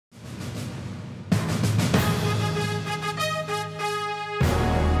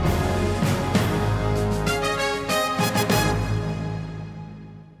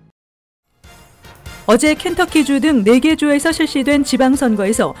어제 켄터키주 등 4개 주에서 실시된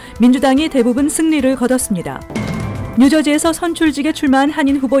지방선거에서 민주당이 대부분 승리를 거뒀습니다. 뉴저지에서 선출직에 출마한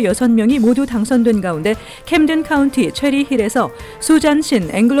한인 후보 6명이 모두 당선된 가운데 캠든 카운티 체리힐에서 수잔 신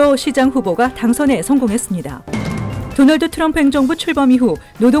앵글로 시장 후보가 당선에 성공했습니다. 도널드 트럼프 행정부 출범 이후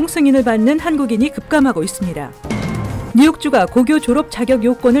노동 승인을 받는 한국인이 급감하고 있습니다. 뉴욕주가 고교 졸업 자격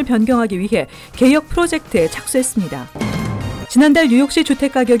요건을 변경하기 위해 개혁 프로젝트에 착수했습니다. 지난달 뉴욕시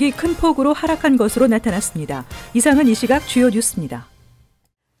주택 가격이 큰 폭으로 하락한 것으로 나타났습니다. 이상은 이 시각 주요 뉴스입니다.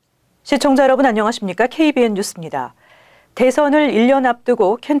 시청자 여러분 안녕하십니까? KBN 뉴스입니다. 대선을 1년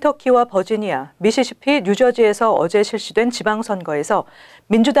앞두고 켄터키와 버지니아, 미시시피, 뉴저지에서 어제 실시된 지방선거에서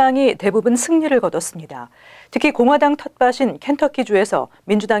민주당이 대부분 승리를 거뒀습니다. 특히 공화당 텃밭인 켄터키주에서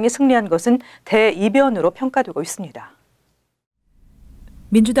민주당이 승리한 것은 대이변으로 평가되고 있습니다.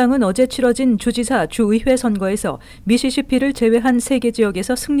 민주당은 어제 치러진 주지사, 주의회 선거에서 미시시피를 제외한 3개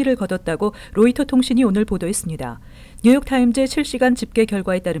지역에서 승리를 거뒀다고 로이터 통신이 오늘 보도했습니다. 뉴욕타임즈의 실시간 집계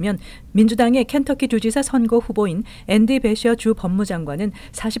결과에 따르면 민주당의 켄터키 주지사 선거 후보인 앤디 베셔 주 법무장관은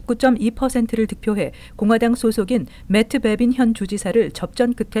 49.2%를 득표해 공화당 소속인 매트 베빈 현 주지사를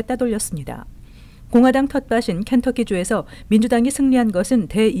접전 끝에 따돌렸습니다. 공화당 텃밭인 켄터키주에서 민주당이 승리한 것은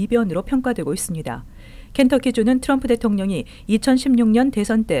대이변으로 평가되고 있습니다. 켄터키주는 트럼프 대통령이 2016년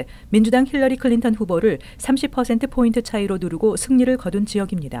대선 때 민주당 힐러리 클린턴 후보를 30%포인트 차이로 누르고 승리를 거둔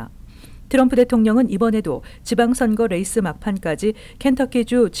지역입니다. 트럼프 대통령은 이번에도 지방선거 레이스 막판까지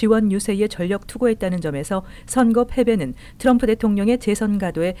켄터키주 지원 유세에 전력 투구했다는 점에서 선거 패배는 트럼프 대통령의 재선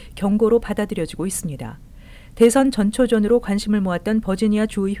가도의 경고로 받아들여지고 있습니다. 대선 전초전으로 관심을 모았던 버지니아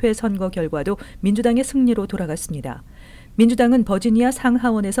주의회 선거 결과도 민주당의 승리로 돌아갔습니다. 민주당은 버지니아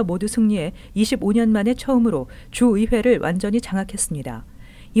상하원에서 모두 승리해 25년 만에 처음으로 주의회를 완전히 장악했습니다.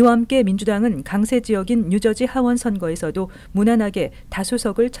 이와 함께 민주당은 강세 지역인 뉴저지 하원 선거에서도 무난하게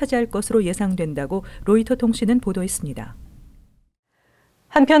다수석을 차지할 것으로 예상된다고 로이터 통신은 보도했습니다.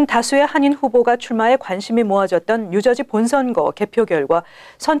 한편 다수의 한인 후보가 출마해 관심이 모아졌던 뉴저지 본선거 개표 결과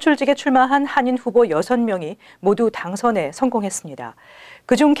선출직에 출마한 한인 후보 6명이 모두 당선에 성공했습니다.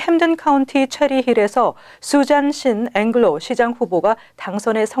 그중 캠든 카운티 체리힐에서 수잔 신 앵글로 시장 후보가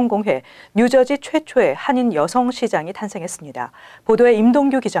당선에 성공해 뉴저지 최초의 한인 여성 시장이 탄생했습니다. 보도에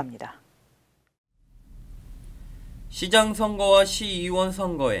임동규 기자입니다. 시장 선거와 시의원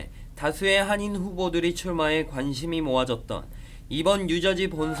선거에 다수의 한인 후보들이 출마해 관심이 모아졌던 이번 뉴저지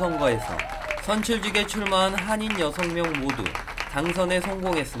본선거에서 선출직에 출마한 한인 6명 모두 당선에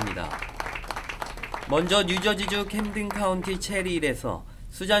성공했습니다. 먼저 뉴저지주 캠든 카운티 체리힐에서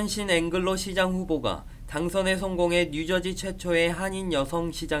수잔 신 앵글로 시장 후보가 당선에 성공해 뉴저지 최초의 한인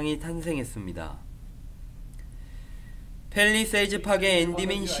여성 시장이 탄생했습니다. 팰리세이즈 파크의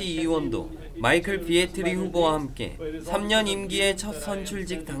앤디민 시의원도 마이클 비에트리 후보와 함께 3년 임기의 첫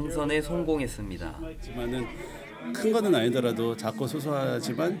선출직 당선에 성공했습니다. 큰 거는 아니더라도 작고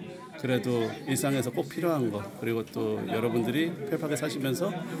소소하지만 그래도 일상에서 꼭 필요한 거, 그리고 또 여러분들이 펠팍에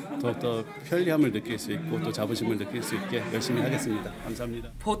사시면서 더욱더 편리함을 느낄 수 있고 또 자부심을 느낄 수 있게 열심히 하겠습니다.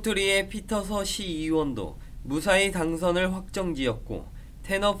 감사합니다. 포트리의 피터서 시의원도 무사히 당선을 확정지었고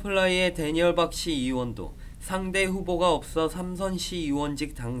테너플라이의 데니얼 박 시의원도 상대 후보가 없어 3선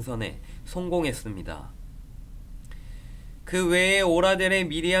시의원직 당선에 성공했습니다. 그 외에 오라델의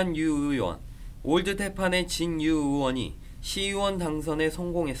미리안 유 의원, 올드테판의 진 유 의원이 시의원 당선에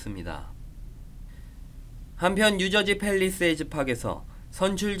성공했습니다. 한편 뉴저지 팰리세이즈 파크에서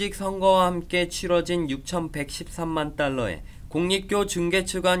선출직 선거와 함께 치러진 6,113만 달러의 공립교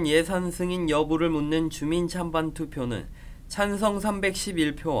중개추간 예산 승인 여부를 묻는 주민 찬반 투표는 찬성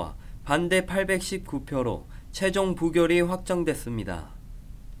 311표와 반대 819표로 최종 부결이 확정됐습니다.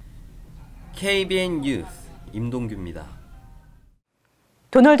 KBN 뉴스 임동규입니다.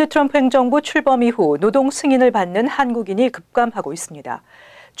 도널드 트럼프 행정부 출범 이후 노동 승인을 받는 한국인이 급감하고 있습니다.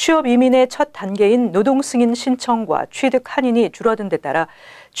 취업 이민의 첫 단계인 노동 승인 신청과 취득 한인이 줄어든 데 따라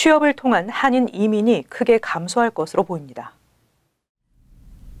취업을 통한 한인 이민이 크게 감소할 것으로 보입니다.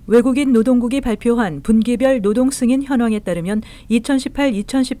 외국인 노동국이 발표한 분기별 노동 승인 현황에 따르면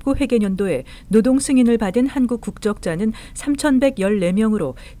 2018-2019 회계년도에 노동 승인을 받은 한국 국적자는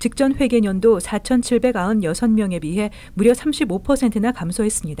 3,114명으로 직전 회계년도 4,796명에 비해 무려 35%나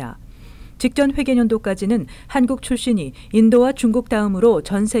감소했습니다. 직전 회계년도까지는 한국 출신이 인도와 중국 다음으로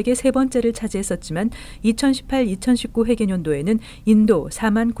전 세계 세 번째를 차지했었지만 2018-2019 회계년도에는 인도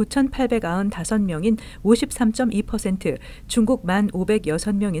 49,895명인 53.2%, 중국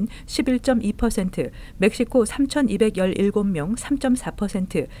 1,506명인 11.2%, 멕시코 3,217명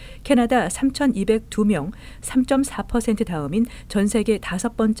 3.4%, 캐나다 3,202명 3.4% 다음인 전 세계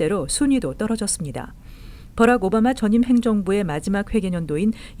 5번째로 순위도 떨어졌습니다. 버락 오바마 전임 행정부의 마지막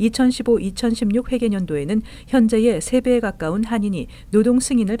회계년도인 2015-2016 회계년도에는 현재의 3배에 가까운 한인이 노동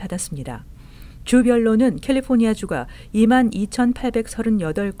승인을 받았습니다. 주별로는 캘리포니아주가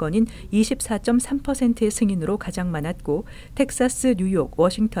 22,838건인 24.3%의 승인으로 가장 많았고 텍사스, 뉴욕,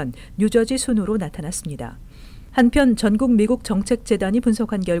 워싱턴, 뉴저지 순으로 나타났습니다. 한편 전국 미국 정책재단이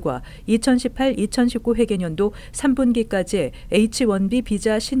분석한 결과 2018-2019 회계년도 3분기까지의 H-1B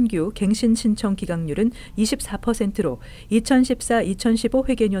비자 신규 갱신 신청 기각률은 24%로 2014-2015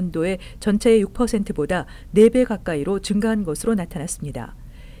 회계년도의 전체의 6%보다 4배 가까이로 증가한 것으로 나타났습니다.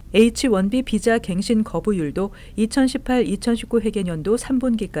 H-1B 비자 갱신 거부율도 2018-2019 회계년도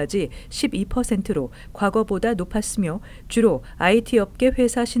 3분기까지 12%로 과거보다 높았으며 주로 IT 업계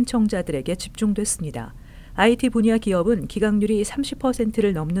회사 신청자들에게 집중됐습니다. IT 분야 기업은 기각률이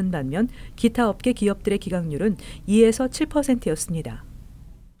 30%를 넘는 반면 기타 업계 기업들의 기각률은 2에서 7%였습니다.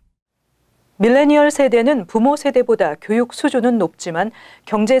 밀레니얼 세대는 부모 세대보다 교육 수준은 높지만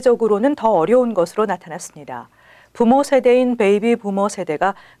경제적으로는 더 어려운 것으로 나타났습니다. 부모 세대인 베이비 부머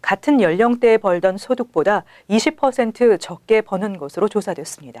세대가 같은 연령대에 벌던 소득보다 20% 적게 버는 것으로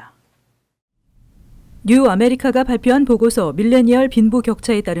조사됐습니다. 뉴 아메리카가 발표한 보고서 밀레니얼 빈부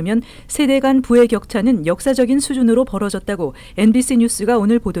격차에 따르면 세대 간 부의 격차는 역사적인 수준으로 벌어졌다고 NBC 뉴스가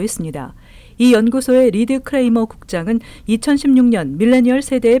오늘 보도했습니다. 이 연구소의 리드 크레이머 국장은 2016년 밀레니얼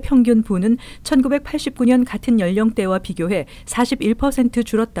세대의 평균 부는 1989년 같은 연령대와 비교해 41%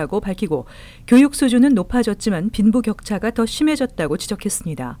 줄었다고 밝히고 교육 수준은 높아졌지만 빈부 격차가 더 심해졌다고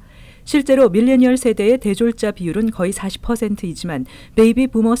지적했습니다. 실제로 밀레니얼 세대의 대졸자 비율은 거의 40%이지만 베이비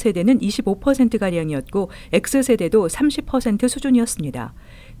부머 세대는 25%가량이었고 X세대도 30% 수준이었습니다.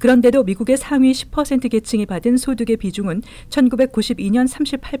 그런데도 미국의 상위 10% 계층이 받은 소득의 비중은 1992년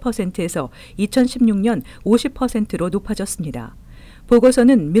 38%에서 2016년 50%로 높아졌습니다.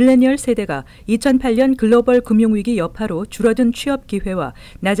 보고서는 밀레니얼 세대가 2008년 글로벌 금융위기 여파로 줄어든 취업 기회와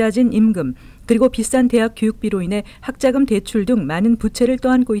낮아진 임금, 그리고 비싼 대학 교육비로 인해 학자금 대출 등 많은 부채를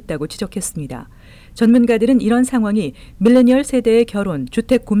떠안고 있다고 지적했습니다. 전문가들은 이런 상황이 밀레니얼 세대의 결혼,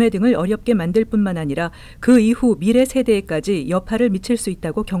 주택 구매 등을 어렵게 만들 뿐만 아니라 그 이후 미래 세대에까지 여파를 미칠 수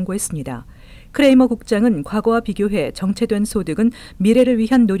있다고 경고했습니다. 크레이머 국장은 과거와 비교해 정체된 소득은 미래를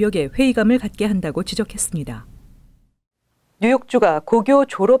위한 노력에 회의감을 갖게 한다고 지적했습니다. 뉴욕주가 고교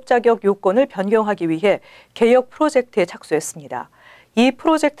졸업 자격 요건을 변경하기 위해 개혁 프로젝트에 착수했습니다. 이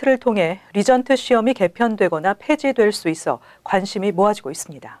프로젝트를 통해 리전트 시험이 개편되거나 폐지될 수 있어 관심이 모아지고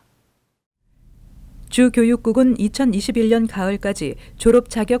있습니다. 주 교육국은 2021년 가을까지 졸업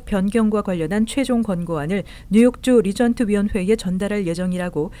자격 변경과 관련한 최종 권고안을 뉴욕주 리전트 위원회에 전달할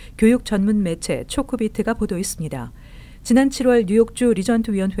예정이라고 교육 전문 매체 초코비트가 보도했습니다. 지난 7월 뉴욕주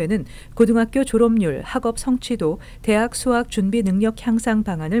리전트 위원회는 고등학교 졸업률, 학업 성취도, 대학 수학 준비 능력 향상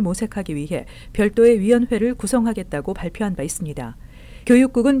방안을 모색하기 위해 별도의 위원회를 구성하겠다고 발표한 바 있습니다.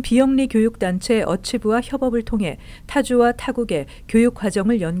 교육국은 비영리 교육단체 어치브와 협업을 통해 타주와 타국의 교육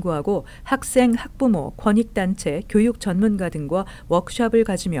과정을 연구하고 학생, 학부모, 권익단체, 교육 전문가 등과 워크숍을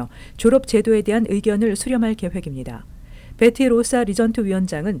가지며 졸업 제도에 대한 의견을 수렴할 계획입니다. 베티 로사 리전트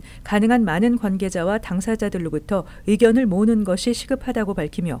위원장은 가능한 많은 관계자와 당사자들로부터 의견을 모으는 것이 시급하다고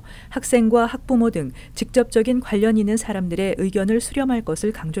밝히며 학생과 학부모 등 직접적인 관련 있는 사람들의 의견을 수렴할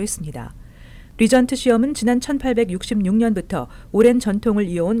것을 강조했습니다. 리전트 시험은 지난 1866년부터 오랜 전통을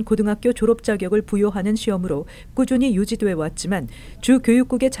이어온 고등학교 졸업 자격을 부여하는 시험으로 꾸준히 유지돼 왔지만 주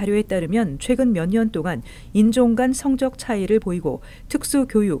교육국의 자료에 따르면 최근 몇 년 동안 인종 간 성적 차이를 보이고 특수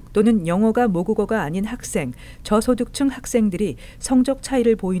교육 또는 영어가 모국어가 아닌 학생, 저소득층 학생들이 성적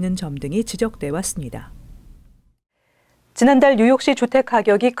차이를 보이는 점 등이 지적돼 왔습니다. 지난달 뉴욕시 주택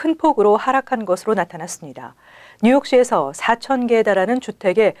가격이 큰 폭으로 하락한 것으로 나타났습니다. 뉴욕시에서 4,000개에 달하는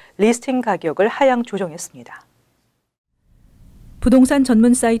주택의 리스팅 가격을 하향 조정했습니다. 부동산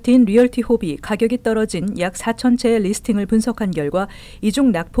전문 사이트인 리얼티홉이 가격이 떨어진 약 4,000채의 리스팅을 분석한 결과 이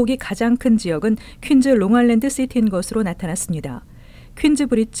중 낙폭이 가장 큰 지역은 퀸즈 롱아일랜드 시티인 것으로 나타났습니다. 퀸즈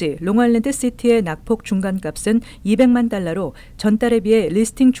브릿지, 롱아일랜드 시티의 낙폭 중간값은 200만 달러로 전달에 비해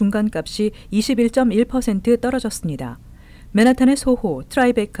리스팅 중간값이 21.1% 떨어졌습니다. 맨하탄의 소호,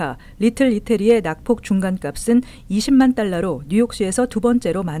 트라이베카, 리틀 이태리의 낙폭 중간값은 20만 달러로 뉴욕시에서 두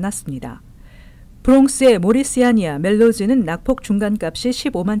번째로 많았습니다. 브롱스의 모리시아니아, 멜로즈는 낙폭 중간값이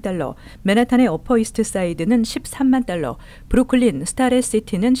 15만 달러, 맨하탄의 어퍼 이스트 사이드는 13만 달러, 브루클린,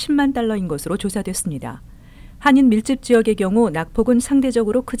 스타레시티는 10만 달러인 것으로 조사됐습니다. 한인 밀집 지역의 경우 낙폭은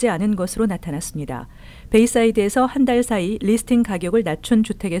상대적으로 크지 않은 것으로 나타났습니다. 베이사이드에서 한 달 사이 리스팅 가격을 낮춘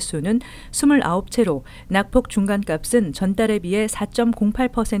주택의 수는 29채로 낙폭 중간값은 전달에 비해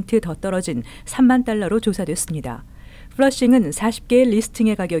 4.08% 더 떨어진 3만 달러로 조사됐습니다. 플러싱은 40개의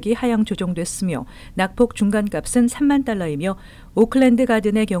리스팅의 가격이 하향 조정됐으며 낙폭 중간값은 3만 달러이며 오클랜드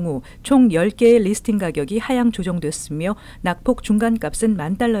가든의 경우 총 10개의 리스팅 가격이 하향 조정됐으며 낙폭 중간값은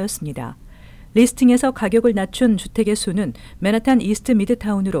 $10,000였습니다. 리스팅에서 가격을 낮춘 주택의 수는 맨하탄 이스트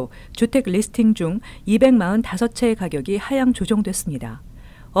미드타운으로 주택 리스팅 중 245채의 가격이 하향 조정됐습니다.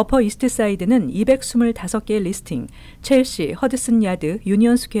 어퍼 이스트 사이드는 225개의 리스팅, 첼시, 허드슨 야드,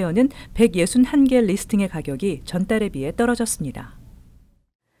 유니언 스퀘어는 161개 리스팅의 가격이 전달에 비해 떨어졌습니다.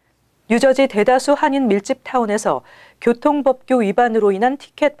 뉴저지 대다수 한인 밀집 타운에서 교통법규 위반으로 인한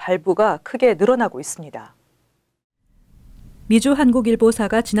티켓 발부가 크게 늘어나고 있습니다. 미주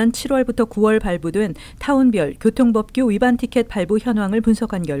한국일보사가 지난 7월부터 9월 발부된 타운별 교통법규 위반 티켓 발부 현황을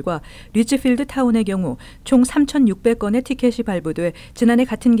분석한 결과 리치필드 타운의 경우 총 3,600건의 티켓이 발부돼 지난해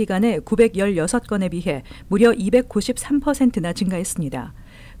같은 기간에 916건에 비해 무려 293%나 증가했습니다.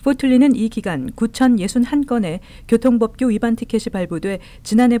 포틀리는 이 기간 9,061건의 교통법규 위반 티켓이 발부돼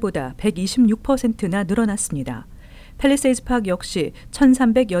지난해보다 126%나 늘어났습니다. 팰리세이드 파크 역시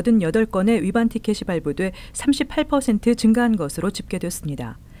 1,388건의 위반 티켓이 발부돼 38% 증가한 것으로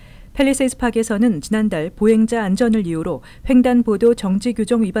집계됐습니다. 팰리세이드 파크에서는 지난달 보행자 안전을 이유로 횡단보도 정지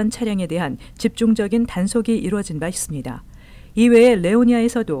규정 위반 차량에 대한 집중적인 단속이 이루어진 바 있습니다. 이외에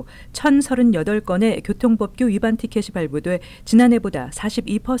레오니아에서도 1,038건의 교통법규 위반 티켓이 발부돼 지난해보다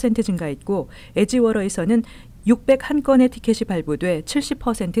 42% 증가했고 에지워러에서는 601건의 티켓이 발부돼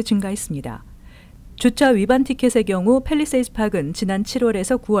 70% 증가했습니다. 주차 위반 티켓의 경우 팰리세이드 파크는 지난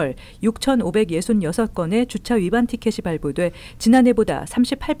 7월에서 9월 6,566건의 주차 위반 티켓이 발부돼 지난해보다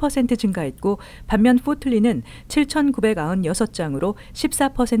 38% 증가했고 반면 포틀리는 7,996장으로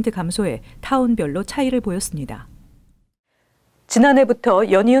 14% 감소해 타운별로 차이를 보였습니다. 지난해부터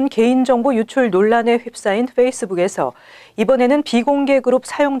연이은 개인정보 유출 논란에 휩싸인 페이스북에서 이번에는 비공개 그룹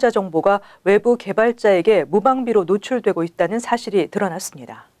사용자 정보가 외부 개발자에게 무방비로 노출되고 있다는 사실이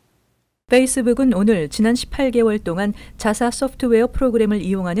드러났습니다. 페이스북은 오늘 지난 18개월 동안 자사 소프트웨어 프로그램을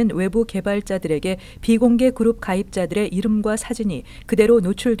이용하는 외부 개발자들에게 비공개 그룹 가입자들의 이름과 사진이 그대로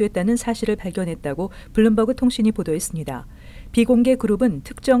노출됐다는 사실을 발견했다고 블룸버그 통신이 보도했습니다. 비공개 그룹은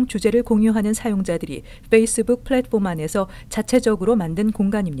특정 주제를 공유하는 사용자들이 페이스북 플랫폼 안에서 자체적으로 만든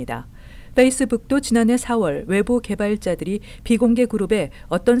공간입니다. 페이스북도 지난해 4월 외부 개발자들이 비공개 그룹에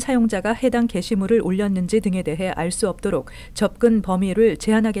어떤 사용자가 해당 게시물을 올렸는지 등에 대해 알 수 없도록 접근 범위를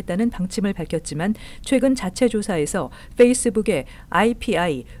제한하겠다는 방침을 밝혔지만 최근 자체 조사에서 페이스북의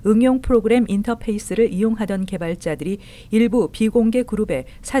API 응용 프로그램 인터페이스를 이용하던 개발자들이 일부 비공개 그룹에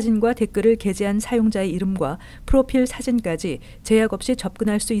사진과 댓글을 게재한 사용자의 이름과 프로필 사진까지 제약 없이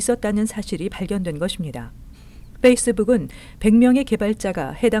접근할 수 있었다는 사실이 발견된 것입니다. 페이스북은 100명의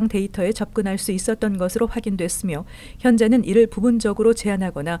개발자가 해당 데이터에 접근할 수 있었던 것으로 확인됐으며 현재는 이를 부분적으로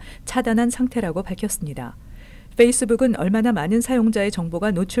제한하거나 차단한 상태라고 밝혔습니다. 페이스북은 얼마나 많은 사용자의 정보가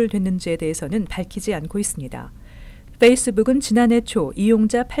노출됐는지에 대해서는 밝히지 않고 있습니다. 페이스북은 지난해 초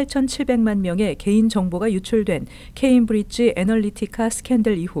이용자 8,700만 명의 개인정보가 유출된 케임브리지 애널리티카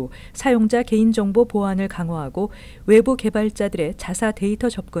스캔들 이후 사용자 개인정보 보안을 강화하고 외부 개발자들의 자사 데이터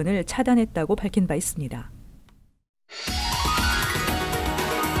접근을 차단했다고 밝힌 바 있습니다.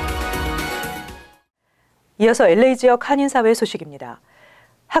 이어서 LA 지역 한인사회 소식입니다.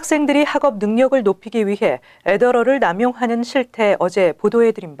 학생들이 학업 능력을 높이기 위해 애더러를 남용하는 실태 어제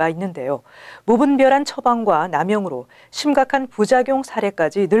보도해드린 바 있는데요. 무분별한 처방과 남용으로 심각한 부작용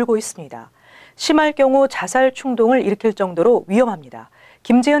사례까지 늘고 있습니다. 심할 경우 자살 충동을 일으킬 정도로 위험합니다.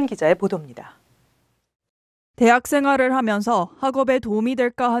 김재현 기자의 보도입니다. 대학 생활을 하면서 학업에 도움이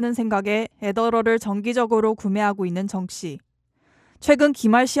될까 하는 생각에 애더러를 정기적으로 구매하고 있는 정 씨. 최근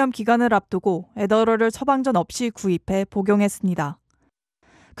기말 시험 기간을 앞두고 애더러를 처방전 없이 구입해 복용했습니다.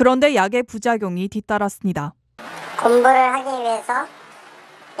 그런데 약의 부작용이 뒤따랐습니다. 공부를 하기 위해서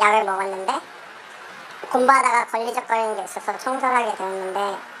약을 먹었는데 공부하다가 걸리적거리는 게 있어서 청소를 하게 되었는데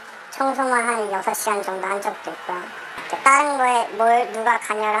청소만 한 6시간 정도 한 적도 있고요. 다른 거에 누가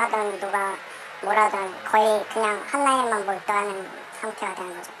관여를 하든 누가 뭐라든 거의 그냥 하나에만 몰두하는 상태가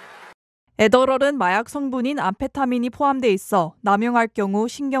되는 거죠. 애더럴은 마약 성분인 암페타민이 포함돼 있어 남용할 경우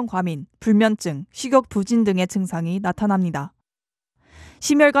신경과민, 불면증, 식욕부진 등의 증상이 나타납니다.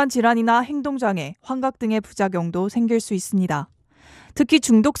 심혈관 질환이나 행동장애, 환각 등의 부작용도 생길 수 있습니다. 특히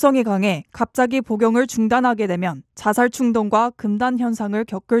중독성이 강해 갑자기 복용을 중단하게 되면 자살 충동과 금단 현상을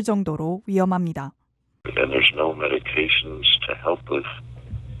겪을 정도로 위험합니다. And there's no medications to help with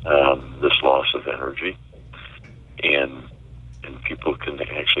this loss of energy, and people can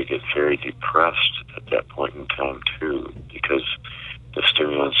actually get very depressed at that point in time too, because the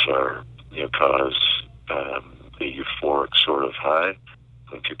stimulants are cause the euphoric sort of high,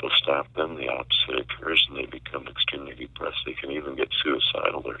 when people stop them, the opposite occurs and they become extremely depressed. They can even get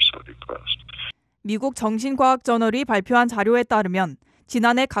suicidal. They're so depressed. 미국 정신과학저널이 발표한 자료에 따르면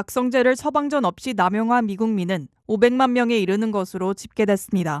지난해 각성제를 처방전 없이 남용한 미국민은 500만 명에 이르는 것으로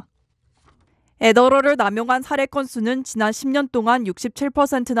집계됐습니다. 에더럴을 남용한 사례 건수는 지난 10년 동안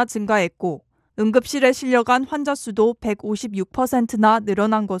 67%나 증가했고 응급실에 실려간 환자 수도 156%나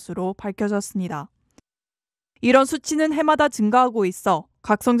늘어난 것으로 밝혀졌습니다. 이런 수치는 해마다 증가하고 있어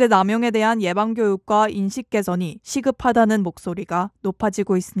각성제 남용에 대한 예방교육과 인식 개선이 시급하다는 목소리가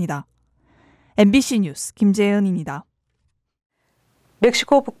높아지고 있습니다. MBC 뉴스 김재은입니다.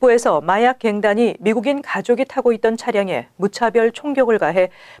 멕시코 북부에서 마약 갱단이 미국인 가족이 타고 있던 차량에 무차별 총격을 가해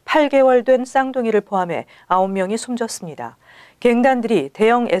 8개월 된 쌍둥이를 포함해 9명이 숨졌습니다. 갱단들이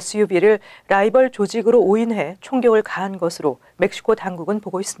대형 SUV를 라이벌 조직으로 오인해 총격을 가한 것으로 멕시코 당국은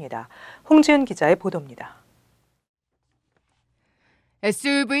보고 있습니다. 홍지은 기자의 보도입니다.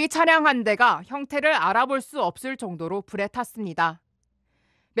 SUV 차량 한 대가 형태를 알아볼 수 없을 정도로 불에 탔습니다.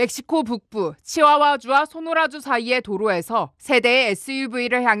 멕시코 북부 치와와주와 소노라주 사이의 도로에서 세 대의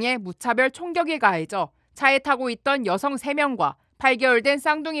SUV를 향해 무차별 총격이 가해져 차에 타고 있던 여성 3명과 8개월 된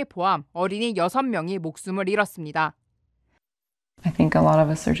쌍둥이 포함 어린이 6명이 목숨을 잃었습니다. I think a lot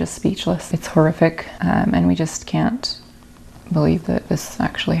of us are just speechless. It's horrific, and we just can't believe that this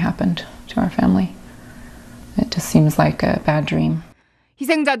actually happened to our family. It just seems like a bad dream.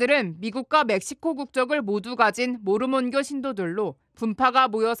 희생자들은 미국과 멕시코 국적을 모두 가진 모르몬교 신도들로 분파가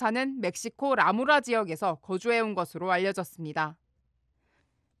모여 사는 멕시코 라무라 지역에서 거주해온 것으로 알려졌습니다.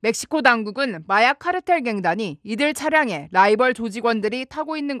 멕시코 당국은 마약 카르텔 갱단이 이들 차량에 라이벌 조직원들이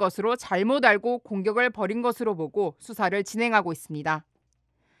타고 있는 것으로 잘못 알고 공격을 벌인 것으로 보고 수사를 진행하고 있습니다.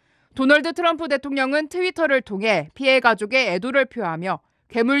 도널드 트럼프 대통령은 트위터를 통해 피해 가족의 애도를 표하며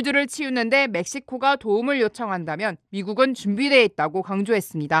괴물들을 치우는데 멕시코가 도움을 요청한다면 미국은 준비되어 있다고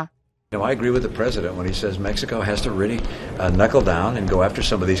강조했습니다. I agree with the president when he says Mexico has to really knuckle down and go after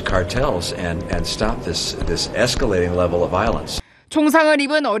some of these cartels and stop this escalating level of violence. 총상을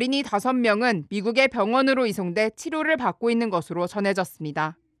입은 어린이 5명은 미국의 병원으로 이송돼 치료를 받고 있는 것으로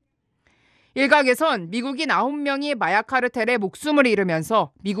전해졌습니다. 일각에선 미국인 9명이 마약 카르텔에 목숨을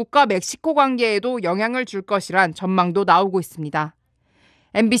잃으면서 미국과 멕시코 관계에도 영향을 줄 것이란 전망도 나오고 있습니다.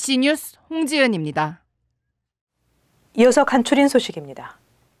 MBC 뉴스 홍지은입니다. 이어서 간추린 소식입니다.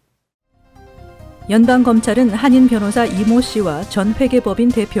 연방검찰은 한인 변호사 이모 씨와 전 회계법인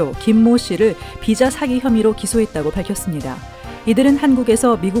대표 김모 씨를 비자 사기 혐의로 기소했다고 밝혔습니다. 이들은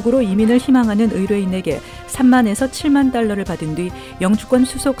한국에서 미국으로 이민을 희망하는 의뢰인에게 3만에서 7만 달러를 받은 뒤 영주권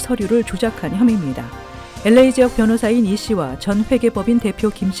수속 서류를 조작한 혐의입니다. LA 지역 변호사인 이 씨와 전 회계법인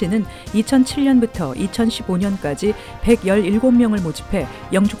대표 김 씨는 2007년부터 2015년까지 117명을 모집해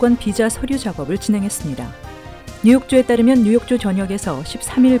영주권 비자 서류 작업을 진행했습니다. 뉴욕주에 따르면 뉴욕주 전역에서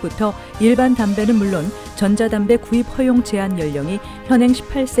 13일부터 일반 담배는 물론 전자담배 구입 허용 제한 연령이 현행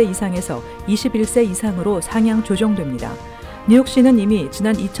 18세 이상에서 21세 이상으로 상향 조정됩니다. 뉴욕시는 이미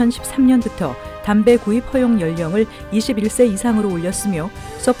지난 2013년부터 담배 구입 허용 연령을 21세 이상으로 올렸으며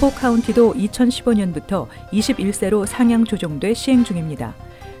서포크 카운티도 2015년부터 21세로 상향 조정돼 시행 중입니다.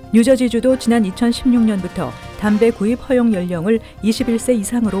 뉴저지주도 지난 2016년부터 담배 구입 허용 연령을 21세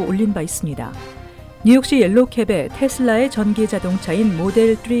이상으로 올린 바 있습니다. 뉴욕시 옐로캡에 테슬라의 전기 자동차인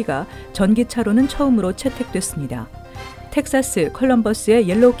모델 3가 전기차로는 처음으로 채택됐습니다. 텍사스 컬럼버스의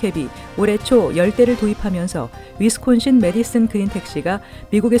옐로캡이 올해 초 10대를 도입하면서 위스콘신 메디슨 그린 택시가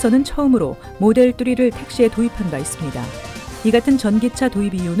미국에서는 처음으로 모델 3를 택시에 도입한 바 있습니다. 이 같은 전기차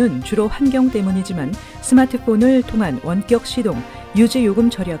도입 이유는 주로 환경 때문이지만 스마트폰을 통한 원격 시동, 유지 요금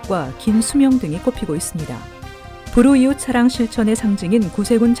절약과 긴 수명 등이 꼽히고 있습니다. 불우이웃 사랑 실천의 상징인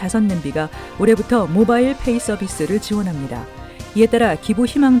구세군 자선냄비가 올해부터 모바일 페이 서비스를 지원합니다. 이에 따라 기부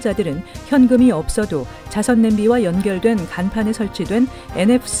희망자들은 현금이 없어도 자선냄비와 연결된 간판에 설치된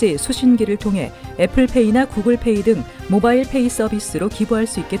NFC 수신기를 통해 애플페이나 구글페이 등 모바일 페이 서비스로 기부할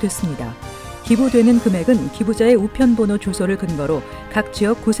수 있게 됐습니다. 기부되는 금액은 기부자의 우편번호 주소를 근거로 각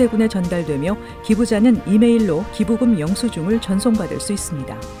지역 구세군에 전달되며 기부자는 이메일로 기부금 영수증을 전송받을 수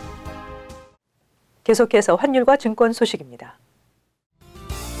있습니다. 계속해서 환율과 증권 소식입니다.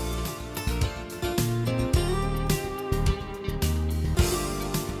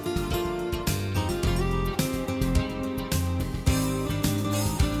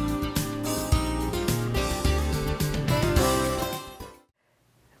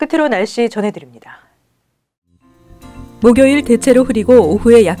 끝으로 날씨 전해드립니다. 목요일 대체로 흐리고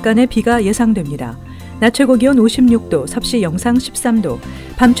오후에 약간의 비가 예상됩니다. 낮 최고 기온 56도, 섭씨 영상 13도,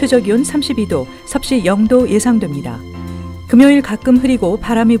 밤 최저 기온 32도, 섭씨 0도 예상됩니다. 금요일 가끔 흐리고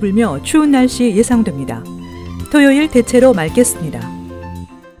바람이 불며 추운 날씨 예상됩니다. 토요일 대체로 맑겠습니다.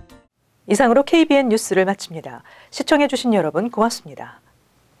 이상으로 KBN 뉴스를 마칩니다. 시청해주신 여러분 고맙습니다.